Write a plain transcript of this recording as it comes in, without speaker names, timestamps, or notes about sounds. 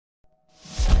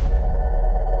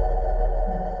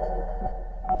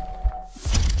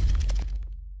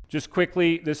Just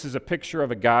quickly, this is a picture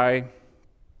of a guy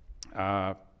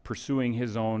pursuing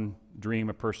his own dream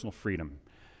of personal freedom.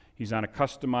 He's on a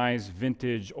customized,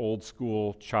 vintage,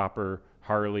 old-school chopper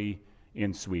Harley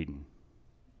in Sweden.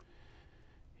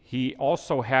 He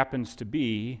also happens to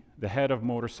be the head of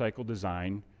motorcycle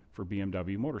design for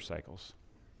BMW motorcycles.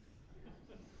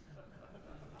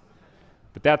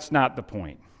 But that's not the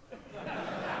point.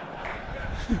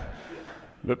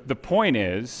 The point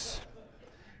is,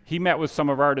 he met with some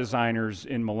of our designers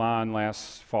in Milan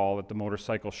last fall at the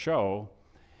motorcycle show,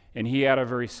 and he had a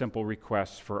very simple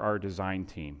request for our design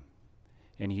team.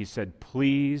 And he said,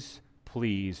 please,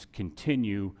 please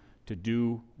continue to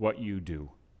do what you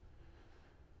do.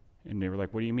 And they were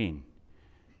like, what do you mean?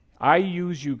 I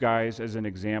use you guys as an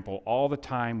example all the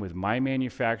time with my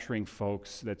manufacturing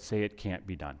folks that say it can't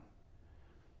be done.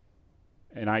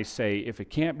 And I say, if it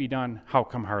can't be done, how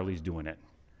come Harley's doing it?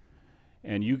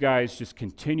 And you guys just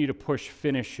continue to push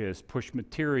finishes, push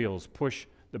materials, push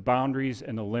the boundaries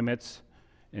and the limits,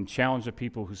 and challenge the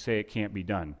people who say it can't be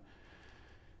done.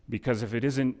 Because if it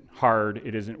isn't hard,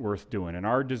 it isn't worth doing. And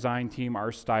our design team,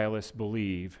 our stylists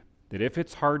believe that if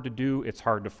it's hard to do, it's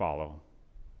hard to follow.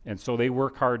 And so they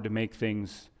work hard to make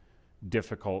things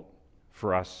difficult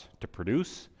for us to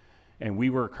produce, and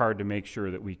we work hard to make sure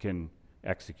that we can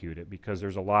execute it, because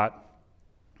there's a lot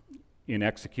in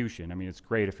execution. I mean, it's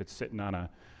great if it's sitting on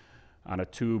a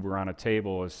tube or on a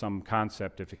table as some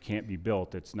concept. If it can't be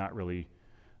built, it's not really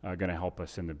going to help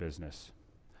us in the business.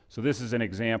 So this is an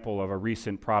example of a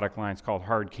recent product line. It's called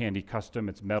Hard Candy Custom.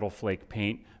 It's metal flake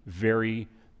paint. Very,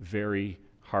 very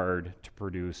hard to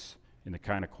produce in the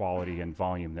kind of quality and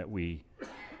volume that we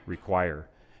require.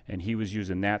 And he was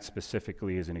using that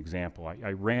specifically as an example.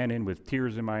 I ran in with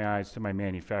tears in my eyes to my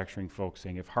manufacturing folks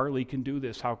saying, if Harley can do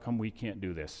this, how come we can't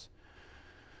do this?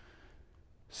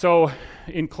 So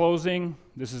in closing,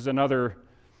 this is another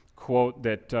quote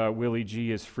that Willie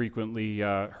G is frequently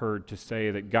heard to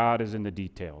say, that God is in the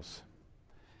details.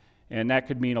 And that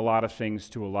could mean a lot of things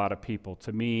to a lot of people.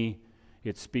 To me,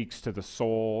 it speaks to the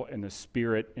soul and the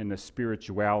spirit and the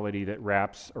spirituality that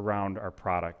wraps around our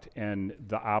product, and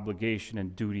the obligation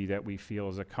and duty that we feel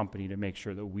as a company to make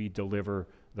sure that we deliver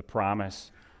the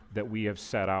promise that we have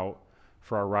set out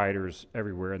for our riders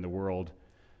everywhere in the world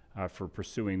for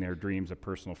pursuing their dreams of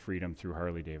personal freedom through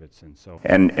Harley Davidson.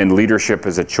 And leadership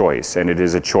is a choice, and it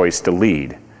is a choice to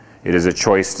lead. It is a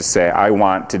choice to say, I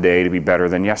want today to be better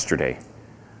than yesterday.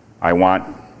 I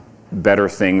want better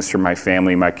things for my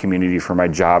family, my community, for my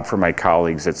job, for my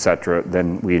colleagues, etc.,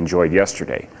 than we enjoyed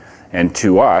yesterday. And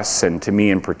to us, and to me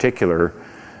in particular,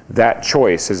 that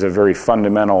choice is a very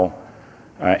fundamental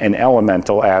and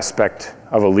elemental aspect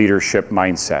of a leadership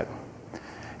mindset.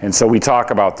 And so we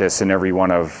talk about this in every one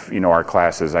of our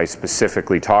classes. I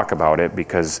specifically talk about it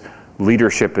because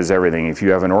leadership is everything. If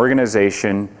you have an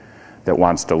organization that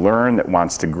wants to learn, that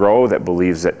wants to grow, that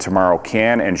believes that tomorrow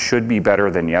can and should be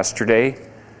better than yesterday,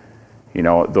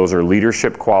 those are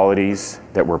leadership qualities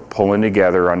that we're pulling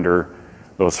together under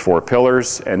those 4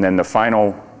 pillars. And then the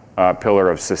final pillar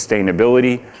of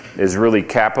sustainability is really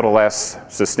capital S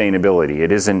sustainability.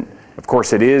 It isn't, of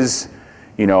course it is,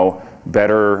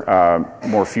 better,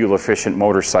 more fuel efficient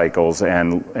motorcycles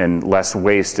and less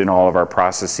waste in all of our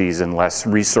processes and less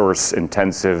resource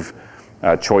intensive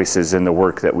choices in the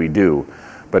work that we do.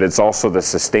 But it's also the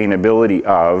sustainability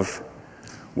of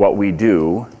what we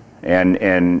do.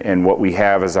 And what we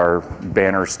have as our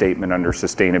banner statement under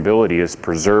sustainability is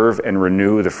preserve and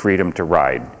renew the freedom to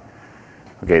ride.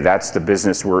 Okay, that's the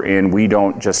business we're in. We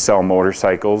don't just sell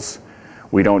motorcycles.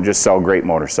 We don't just sell great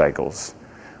motorcycles.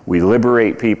 We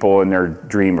liberate people in their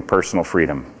dream of personal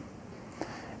freedom.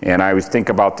 And I would think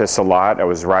about this a lot. I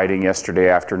was riding yesterday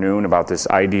afternoon about this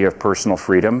idea of personal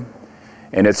freedom.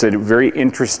 And it's a very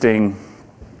interesting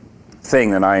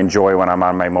thing that I enjoy when I'm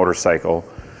on my motorcycle,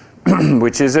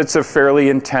 which is it's a fairly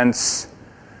intense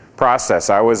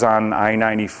process. I was on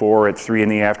I-94 at 3 in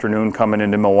the afternoon coming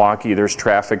into Milwaukee. There's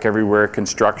traffic everywhere,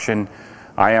 construction.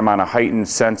 I am on a heightened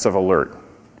sense of alert.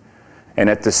 And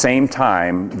at the same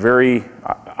time, very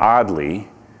oddly,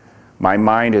 my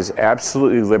mind is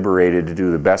absolutely liberated to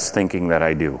do the best thinking that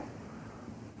I do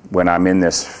when I'm in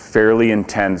this fairly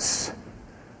intense,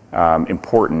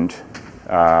 important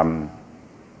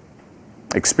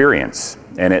experience.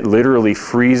 And it literally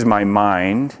frees my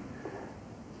mind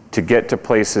to get to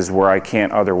places where I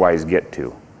can't otherwise get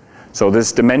to. So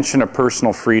this dimension of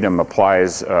personal freedom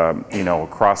applies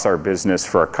across our business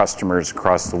for our customers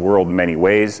across the world in many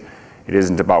ways. It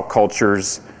isn't about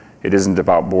cultures. It isn't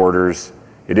about borders.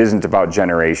 It isn't about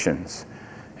generations.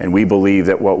 And we believe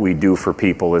that what we do for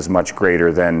people is much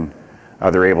greater than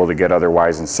they're able to get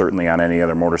otherwise, and certainly on any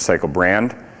other motorcycle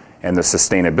brand. And the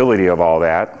sustainability of all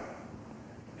that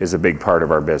is a big part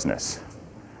of our business.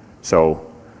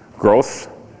 So growth,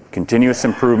 continuous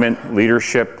improvement,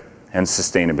 leadership, and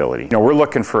sustainability. You know, we're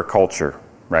looking for a culture,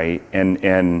 right?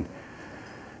 And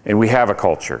we have a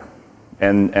culture.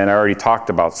 And I already talked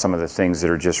about some of the things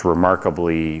that are just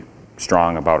remarkably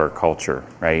strong about our culture,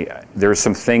 right? There's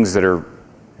some things that are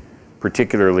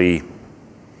particularly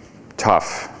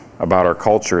tough about our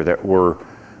culture that we're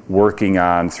working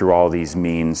on through all these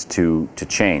means to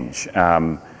change.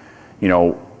 You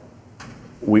know,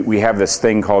 we have this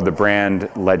thing called the brand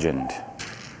legend.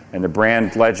 And the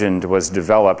brand legend was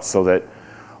developed so that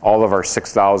all of our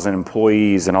 6,000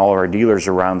 employees and all of our dealers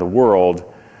around the world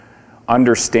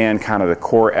understand kind of the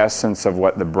core essence of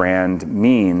what the brand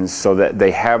means, so that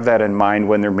they have that in mind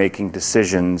when they're making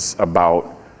decisions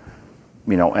about,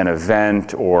 you know, an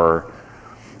event or,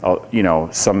 you know,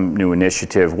 some new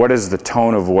initiative. What is the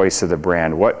tone of voice of the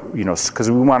brand? What, you know, because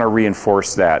we want to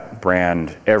reinforce that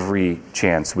brand every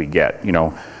chance we get. You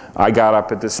know, I got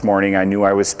up this morning, I knew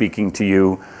I was speaking to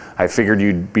you. I figured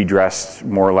you'd be dressed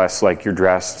more or less like you're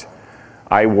dressed.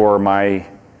 I wore my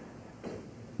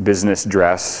business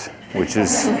dress, which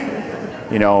is,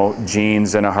 you know,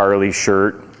 jeans and a Harley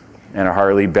shirt and a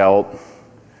Harley belt.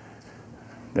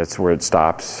 That's where it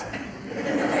stops.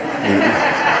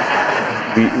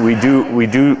 We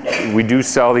do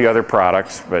sell the other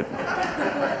products, but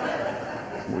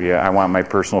I want my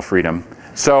personal freedom.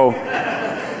 So,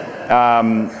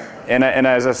 and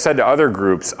as I've said to other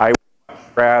groups, I would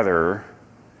rather,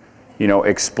 you know,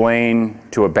 explain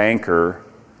to a banker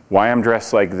why I'm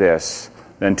dressed like this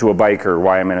than to a biker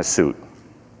why I'm in a suit.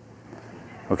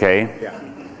 Okay? Yeah.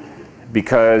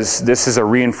 Because this is a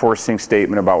reinforcing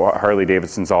statement about what Harley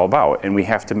Davidson's all about, and we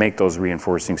have to make those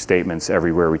reinforcing statements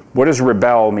everywhere. What does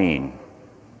rebel mean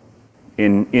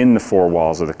in the four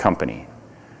walls of the company?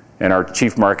 And our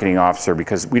chief marketing officer,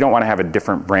 because we don't want to have a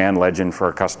different brand legend for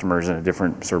our customers and a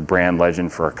different sort of brand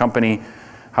legend for our company,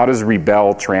 how does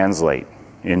rebel translate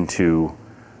into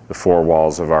the four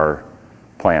walls of our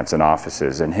plants and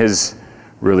offices? And his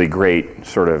really great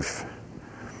sort of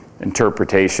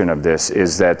interpretation of this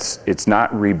is that it's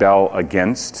not rebel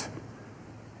against,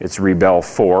 it's rebel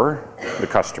for the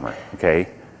customer, okay?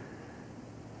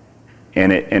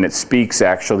 And it speaks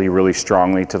actually really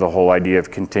strongly to the whole idea of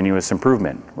continuous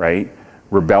improvement, right?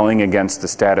 Rebelling against the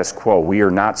status quo. We are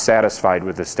not satisfied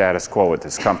with the status quo at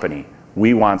this company.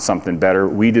 We want something better.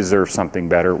 We deserve something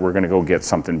better. We're going to go get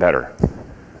something better.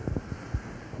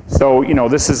 So, you know,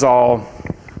 this is all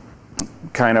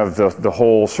kind of the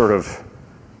whole sort of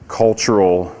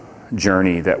cultural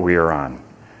journey that we are on.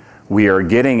 We are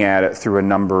getting at it through a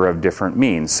number of different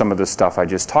means. Some of the stuff I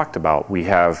just talked about. We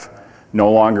have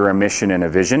no longer a mission and a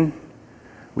vision.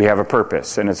 We have a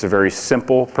purpose, and it's a very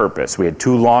simple purpose. We had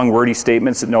two long, wordy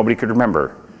statements that nobody could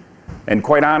remember. And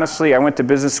quite honestly, I went to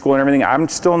business school and everything. I'm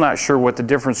still not sure what the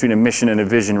difference between a mission and a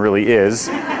vision really is,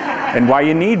 and why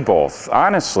you need both.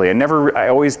 Honestly,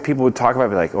 people would talk about it,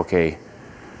 be like, okay,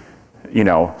 you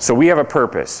know, so we have a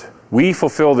purpose. We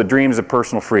fulfill the dreams of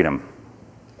personal freedom.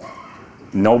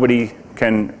 Nobody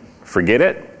can forget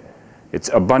it. It's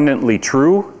abundantly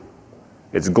true.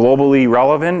 It's globally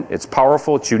relevant. It's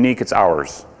powerful. It's unique. It's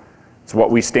ours. It's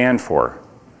what we stand for.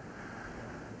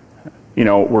 You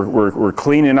know, we're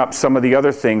cleaning up some of the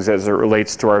other things as it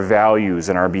relates to our values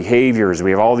and our behaviors.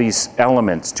 We have all these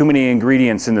elements, too many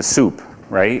ingredients in the soup,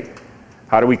 right?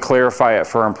 How do we clarify it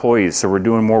for our employees? So we're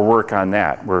doing more work on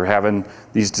that. We're having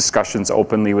these discussions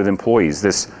openly with employees.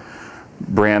 This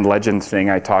brand legend thing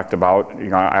I talked about, you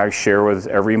know, I share with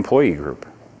every employee group,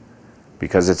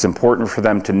 because it's important for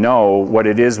them to know what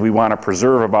it is we want to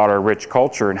preserve about our rich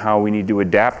culture and how we need to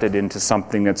adapt it into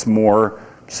something that's more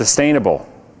sustainable,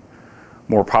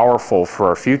 more powerful for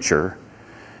our future.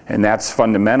 And that's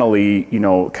fundamentally, you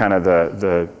know, kind of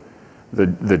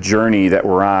the journey that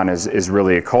we're on is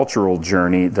really a cultural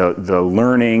journey. The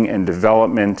learning and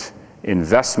development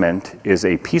investment is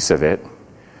a piece of it.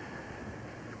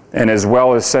 And as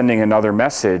well as sending another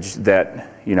message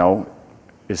that, you know,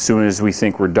 as soon as we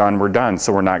think we're done,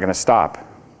 so we're not going to stop.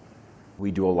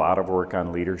 We do a lot of work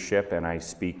on leadership, and I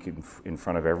speak in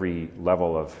front of every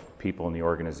level of people in the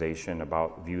organization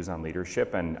about views on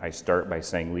leadership, and I start by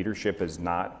saying leadership is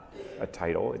not a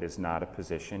title, it is not a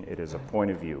position, it is a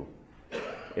point of view.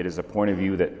 It is a point of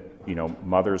view that, you know,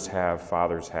 mothers have,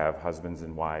 fathers have, husbands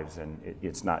and wives, and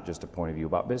it's not just a point of view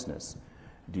about business.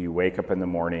 Do you wake up in the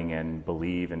morning and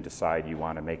believe and decide you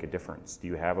want to make a difference? Do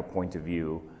you have a point of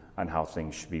view on how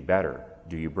things should be better?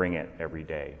 Do you bring it every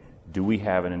day? Do we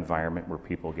have an environment where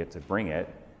people get to bring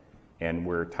it, and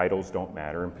where titles don't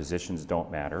matter and positions don't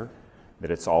matter,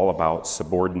 that it's all about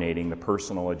subordinating the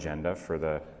personal agenda for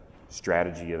the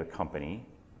strategy of the company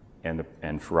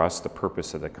and for us, the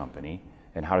purpose of the company,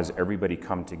 and how does everybody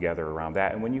come together around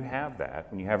that. And when you have that,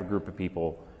 when you have a group of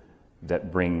people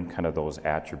that bring kind of those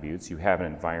attributes, you have an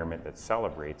environment that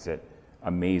celebrates it,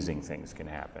 amazing things can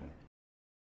happen.